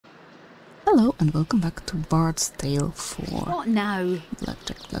Hello and welcome back to Bard's Tale 4. What now?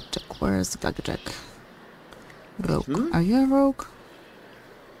 Blackjack, blackjack. Where's the blackjack? Rogue. Are you a rogue?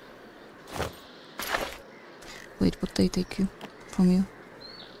 Wait, what they take you from you?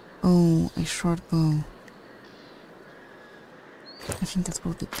 Oh, a short bow. I think that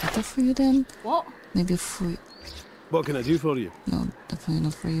will be better for you then. What? Maybe for you. What can I do for you? No, definitely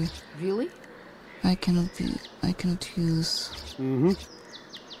not for you. Really? I cannot use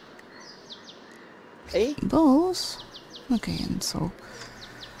Hey? bows. Okay, and so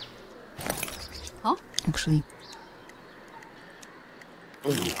Huh? actually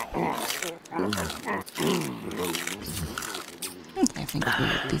I think we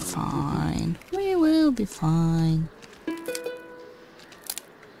will be fine. We will be fine.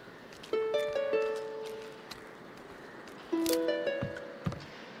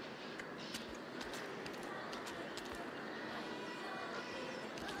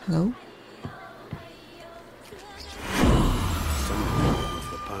 Hello? Someone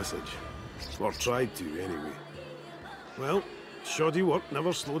off the passage. Or tried to, anyway. Well, shoddy work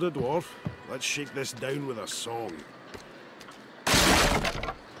never slowed a dwarf. Let's shake this down with a song.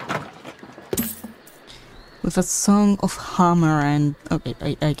 With a song of hammer and... Okay,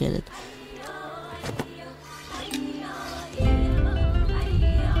 I get it.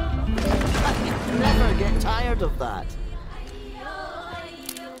 Never get tired of that.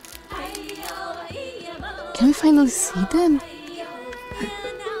 Can we finally see them?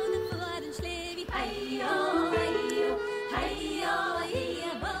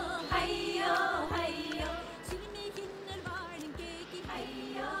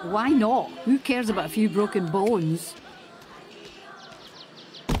 Why not? Who cares about a few broken bones?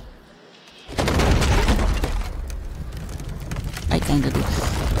 I kinda do.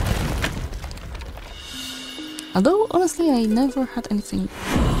 Although, honestly, I never had anything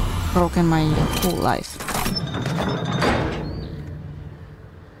broken my whole life.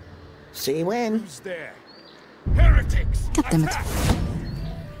 See when? Who's there? Heretics! God damn it.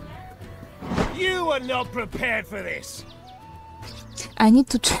 You are not prepared for this! I need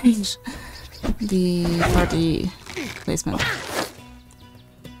to change the party placement.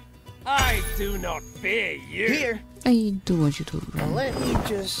 I do not fear you! Here. I do want you to Now run. let me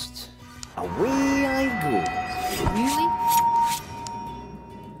just... Away I go. Really?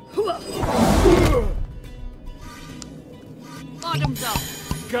 Bottoms up.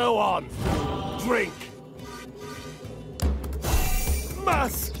 Go on! Drink!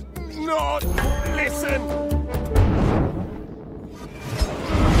 Must not listen!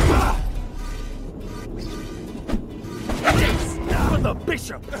 Yes! For the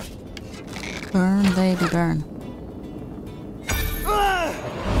bishop! Burn, baby, burn.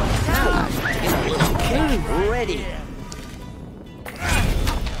 Ready.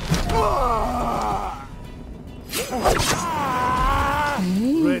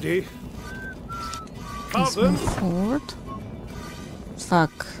 Okay, Ready? please Oven? move forward.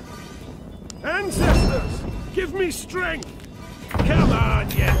 Fuck. Ancestors! Give me strength! Come on,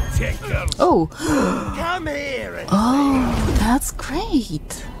 you tinkers! Oh! Come here and Oh, that's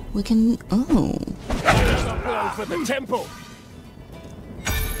great! We can... Oh. give a blow for the temple!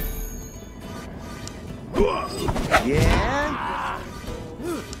 Yeah?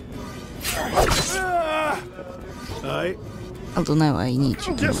 Aye, Although now I need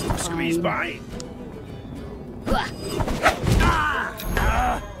you to... just squeeze by.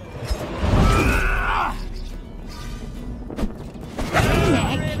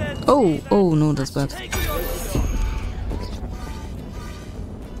 Oh no, that's bad.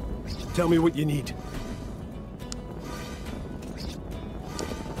 Tell me what you need.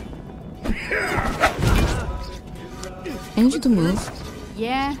 I need you to move.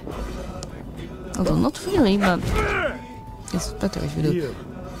 Yeah. Although not really, but it's better if you do. Here.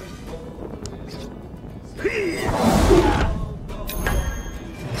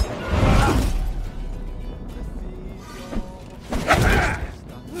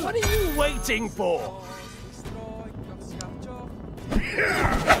 What are you waiting for?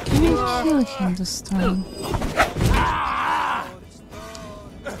 Can you kill him this time?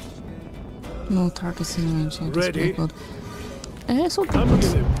 No targets in range. Yeah, that's Ready? pretty good. So I'm people gonna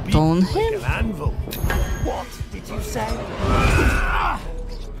beat stone you like him? an anvil. What did you say?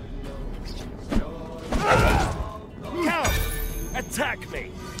 Come, attack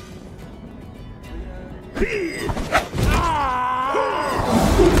me.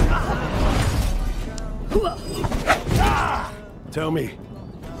 Tell me,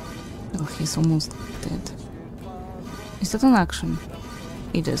 Oh, he's almost dead. Is that an action?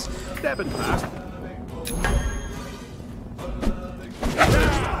 It is. stepping past.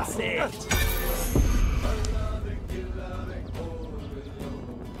 it.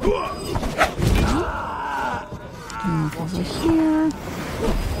 Move over here.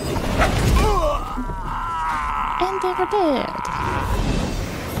 And they're dead.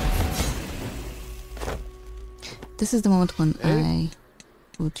 This is the moment when I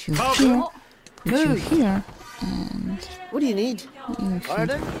put you here, put you here, and What do you need? you here.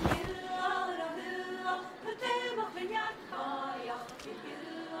 Pardon?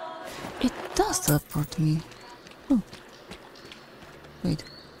 It does teleport me. Oh. Wait.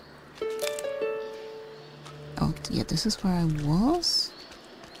 Oh, yeah, this is where I was?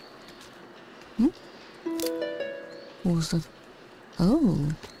 Hmm? What was that? Oh.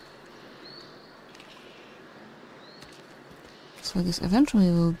 So I guess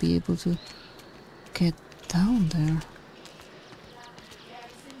eventually we'll be able to get down there.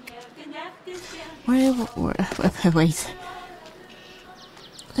 Wait.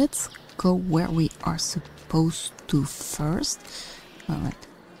 Let's go where we are supposed to first. Alright.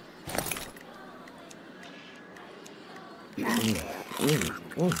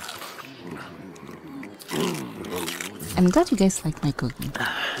 I'm glad you guys like my cooking.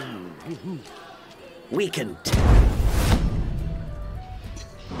 We can.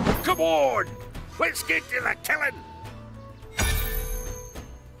 Come on! Let's get to the killing!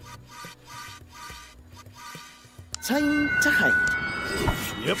 Time to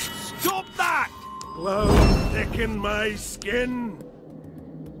hide. Yep. Stop that! Blood thicken my skin.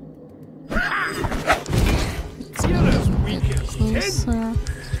 You're as weak as tin. Closer.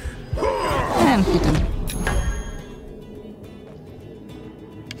 And hit him.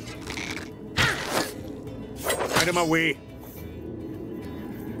 Out of my way.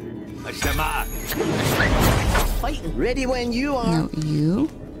 What's the matter? Fighting ready when you are. Now you.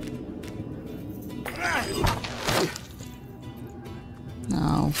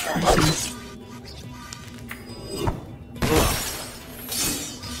 No. Please.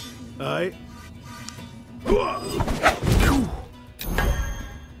 Aye.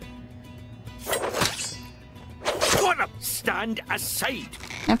 What up? Stand aside.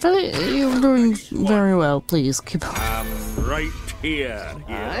 Actually, you're doing very well. Please keep on. Right here.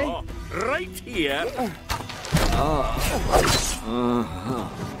 Aye. Right here.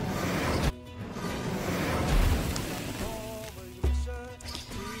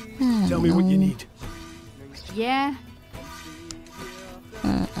 Tell me what you need. Yeah,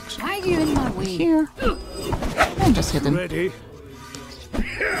 Actually, why are you in my way? here. And just hit him. Ready?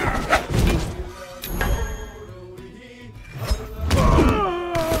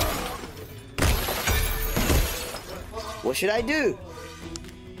 What should I do?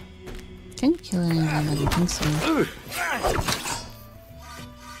 Can you kill anyone? I don't think so.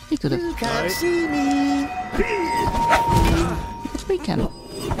 He could have. Can't see me. But we can.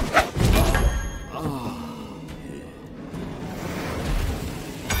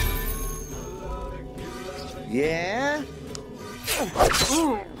 Yeah?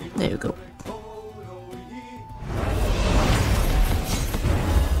 There you go.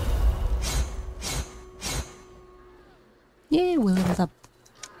 Yeah, we leveled up.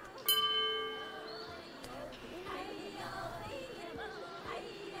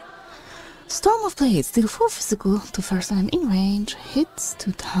 Storm of Blades. Deal 4 physical to first time in range. Hits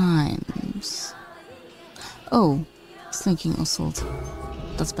 2 times. Oh, Slinking Assault.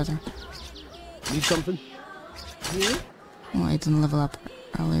 That's better. Need something? Oh, I didn't level up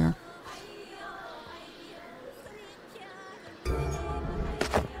earlier.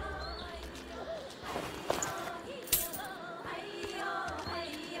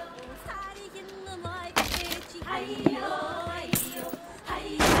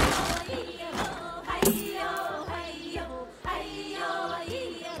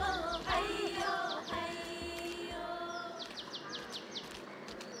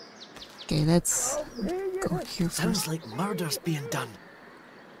 Okay, let's go here first. Sounds like murder's being done.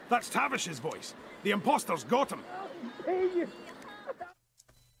 That's Tavish's voice. The imposter's got him.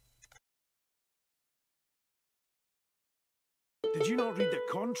 Did you not read the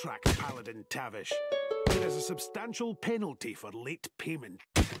contract, Paladin Tavish? There is a substantial penalty for late payment.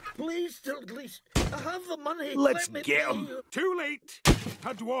 Please, Tilglease, I have the money. Let's Let me get pay him. you. Too late.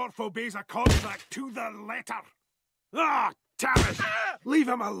 A dwarf obeys a contract to the letter. Ah, Tavish, leave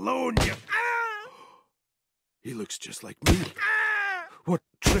him alone, you... He looks just like me. What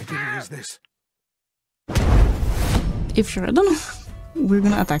trickery is this? If you're done, we're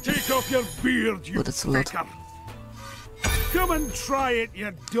gonna attack you. Take off your beard, you Oh, that's a lot. fecker. Come and try it,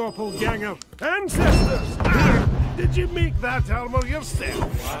 you doppelganger. Ancestors! Did you make that armor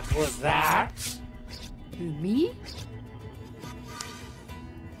yourself? What was that? Who, me?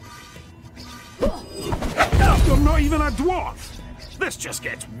 even a dwarf? This just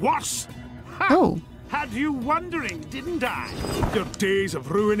gets worse. Ha! Oh. Had you wondering, didn't I? Your days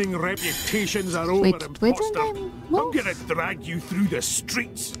of ruining reputations are over, Wait, imposter. didn't I I'm move? gonna drag you through the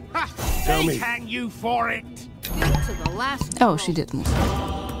streets. Ha! Tell They me. hang you for it. To the last. Oh, she did move.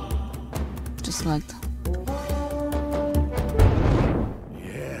 Just like that.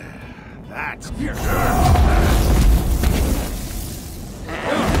 That's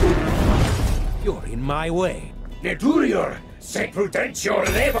You're in my way. Neturior, se prudentior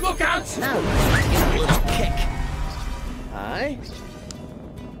leva. Look out! Now, give a little kick. Aye.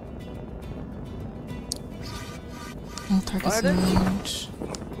 All targets in Pardon? range.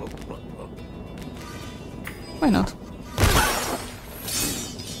 Why not?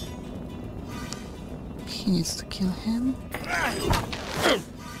 He needs to kill him.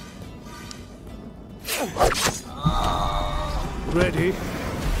 ready.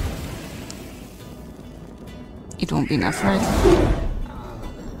 It won't be enough, right?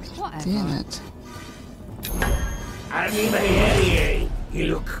 Whatever. Damn it. Animaerie,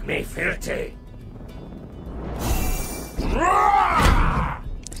 illuc me ferte.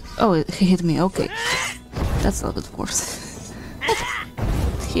 Oh, he hit me. Okay. That's a little bit worse.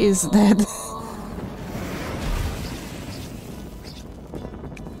 He is dead.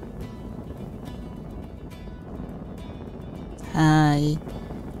 Hi.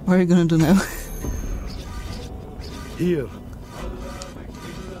 What are you gonna do now? Here.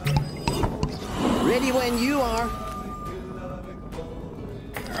 Ready when you are.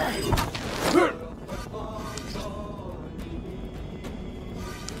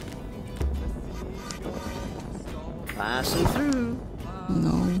 Passing through.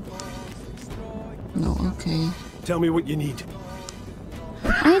 No. No, okay. Tell me what you need.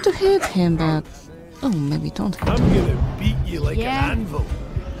 I need to hit him, but... Oh, maybe don't hit. I'm gonna beat you like Yeah. an anvil.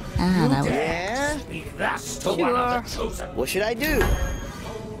 Ah, that would... Yeah? Speak thus to one of the chosen. What should I do?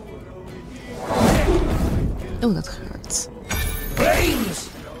 Oh, that hurts. Brains!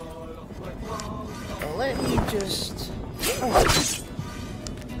 Let me just...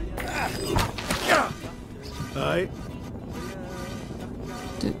 Aye.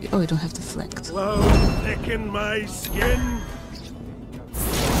 Oh, you don't have to deflect. Cloud thicken my skin.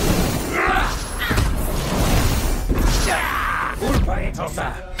 Urba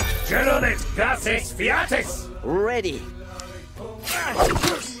etosa. Geronet gases fiatis. Ready.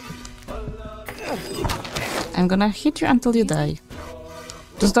 I'm gonna hit you until you die.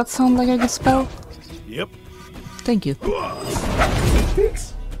 Does that sound like a good spell? Yep. Thank you.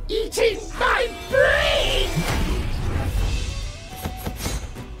 Eating my brain!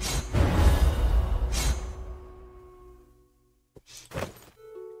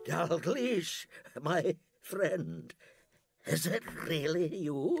 Dalglish, my friend, is it really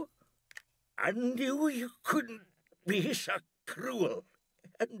you? I knew you couldn't be so cruel,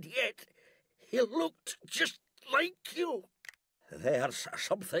 and yet he looked just like you. There's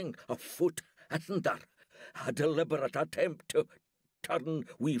something afoot, isn't there? A deliberate attempt to turn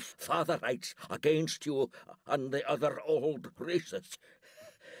we Fatherites against you and the other old races.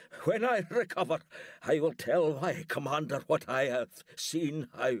 When I recover, I will tell my commander what I have seen.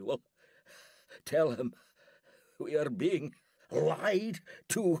 I will tell him we are being lied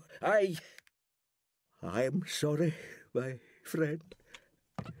to. I'm sorry, my friend.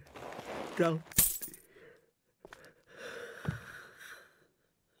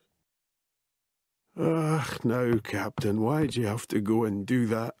 Now, Captain, why'd you have to go and do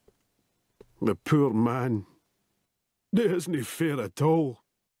that? The poor man. It isn't fair at all.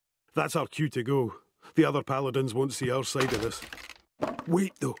 That's our cue to go. The other paladins won't see our side of this.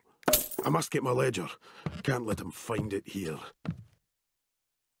 Wait, though. I must get my ledger. Can't let him find it here.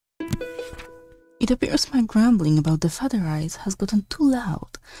 It appears my grumbling about the Fatherites has gotten too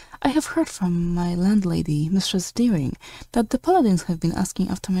loud. I have heard from my landlady, Mistress Deering, that the paladins have been asking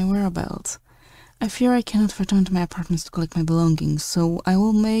after my whereabouts. I fear I cannot return to my apartments to collect my belongings, so I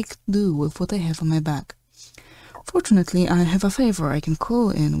will make do with what I have on my back. Fortunately, I have a favor I can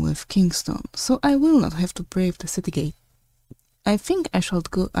call in with Kingston, so I will not have to brave the city gate. I think I shall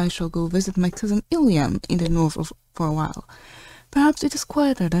go visit my cousin Ilian in the north for a while. Perhaps it is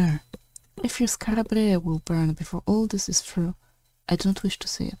quieter there. I fear Scarabrea will burn before all this is through. I do not wish to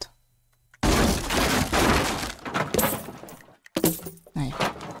see it. Aye.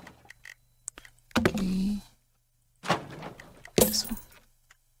 Okay. This one.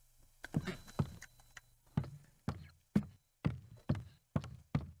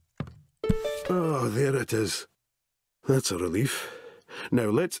 Oh, there it is. That's a relief. Now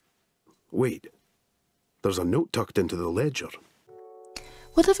let's... Wait. There's a note tucked into the ledger.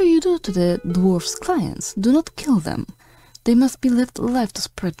 Whatever you do to the dwarf's clients, do not kill them. They must be left alive to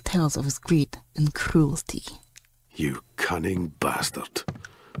spread tales of his greed and cruelty. You cunning bastard.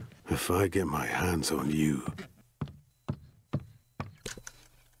 If I get my hands on you...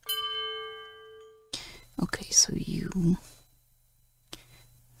 Okay, so you...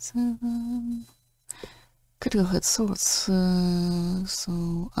 7... Critical hit swords,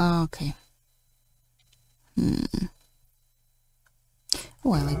 okay.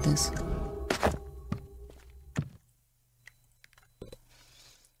 Oh, I like this.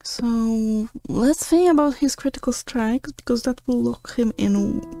 So, let's think about his critical strikes, because that will lock him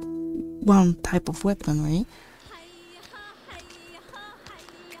in one type of weaponry.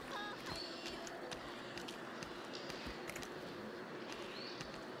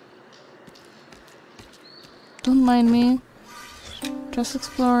 Don't mind me. Just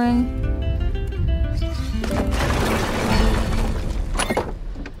exploring.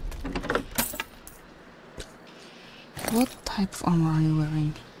 What type of armor are you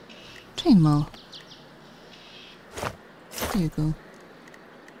wearing? Chainmail. There you go.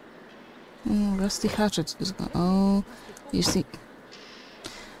 Oh, rusty hatchet is gone. Oh, you see.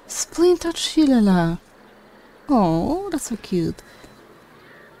 Splintered Shilala. Oh, that's so cute.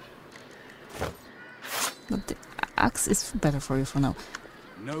 But the axe is better for you for now.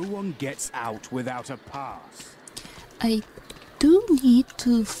 No one gets out without a pass. I do need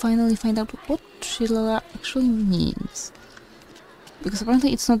to finally find out what Shilala actually means. Because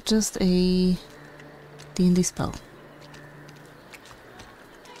apparently it's not just a D&D spell.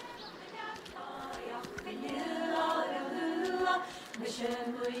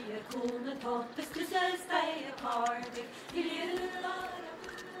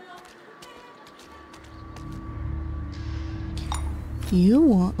 You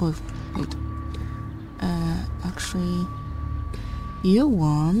want... oh, wait. Actually... You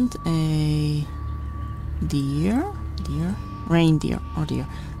want a... deer? Deer? Reindeer or deer.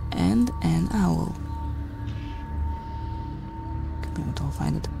 And an owl. I'll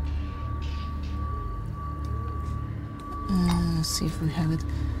find it. Let's see if we have it.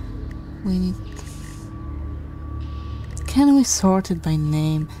 We need... Can we sort it by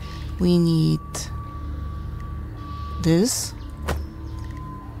name? We need... this.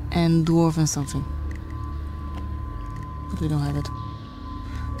 And dwarf and something. But we don't have it.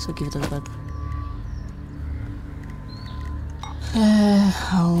 So give it a back.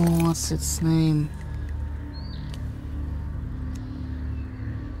 What's its name?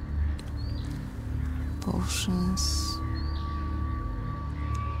 Potions.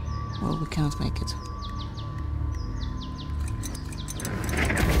 Well, we cannot make it.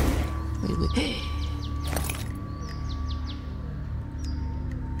 Wait.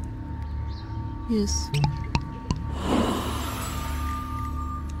 Yes.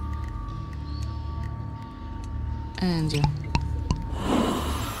 And yeah.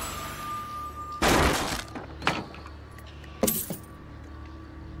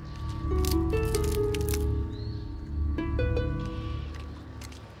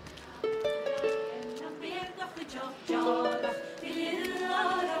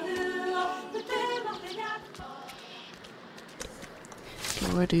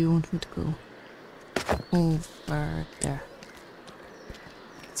 Okay, where do you want me to go? Over there.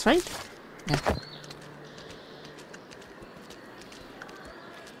 That's right? Yeah.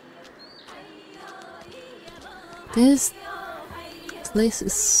 This place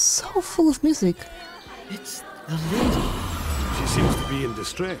is so full of music. It's the lady. She seems to be in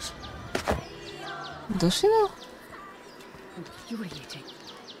distress. Does she know? Infuriating.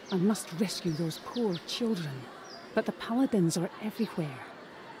 I must rescue those poor children. But the paladins are everywhere.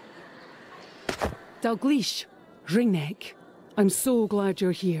 Dalgleish, Ringneck, I'm so glad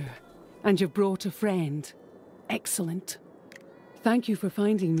you're here. And you've brought a friend. Excellent. Thank you for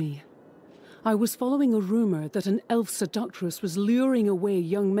finding me. I was following a rumour that an elf seductress was luring away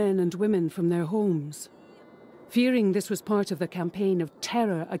young men and women from their homes. Fearing this was part of the campaign of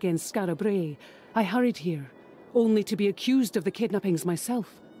terror against Scarabray, I hurried here, only to be accused of the kidnappings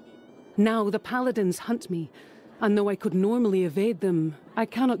myself. Now the paladins hunt me, and though I could normally evade them, I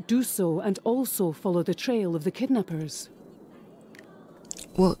cannot do so and also follow the trail of the kidnappers.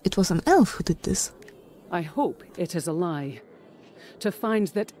 Well, it was an elf who did this. I hope it is a lie. To find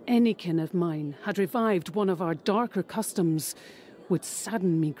that any kin of mine had revived one of our darker customs would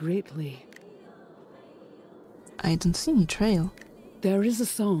sadden me greatly. I don't see any trail. There is a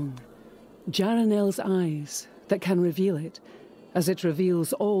song, Jaranel's Eyes, that can reveal it, as it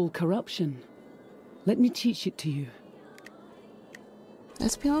reveals all corruption. Let me teach it to you.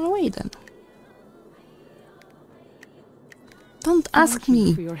 Let's be on our way then. Don't ask Thank you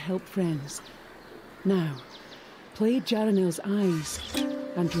me. for your help, friends. Now, play Jaranel's eyes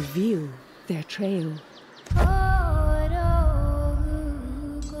and reveal their trail.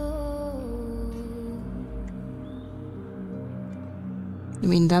 You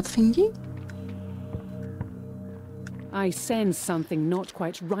mean that thingy? I sense something not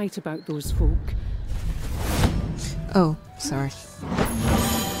quite right about those folk. Oh, sorry.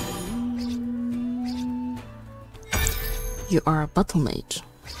 You are a battle mage.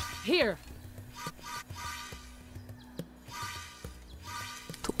 Here!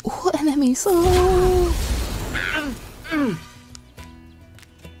 To all enemies. Oh!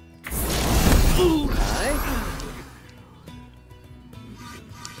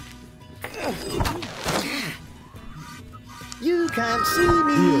 You can't see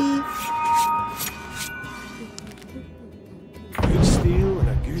me. Good steel and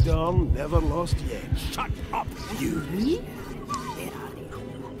a good arm never lost yet. Shut up, you!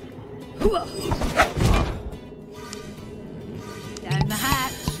 Down the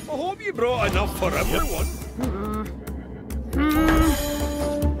hatch. I hope you brought enough for everyone.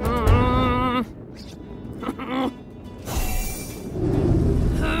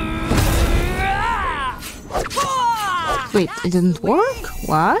 Wait, it didn't work?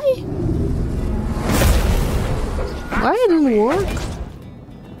 Why? Why it didn't work?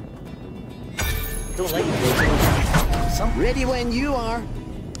 Don't like it. Ready when you are.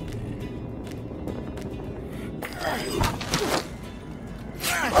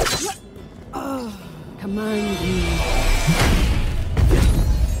 Command me.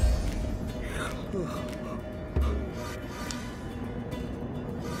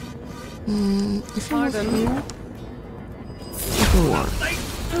 If you were Pardon? here, it will work.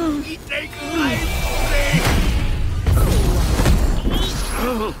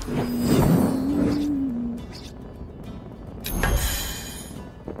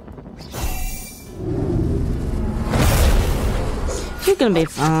 You're gonna be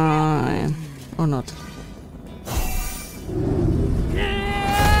fine. Or not.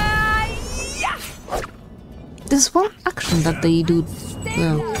 There's one action that they do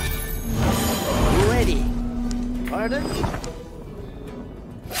well. Ready. Pardon?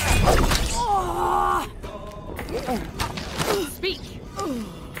 Speak.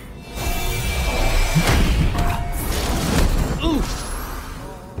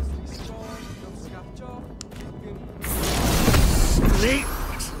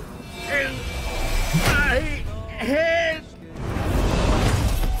 Snakes in my head.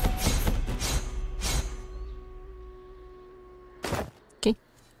 Okay.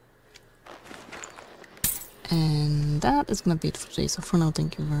 And that is gonna be it for today. So for now,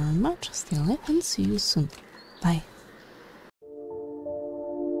 thank you very much. Stay alive and see you soon. Bye.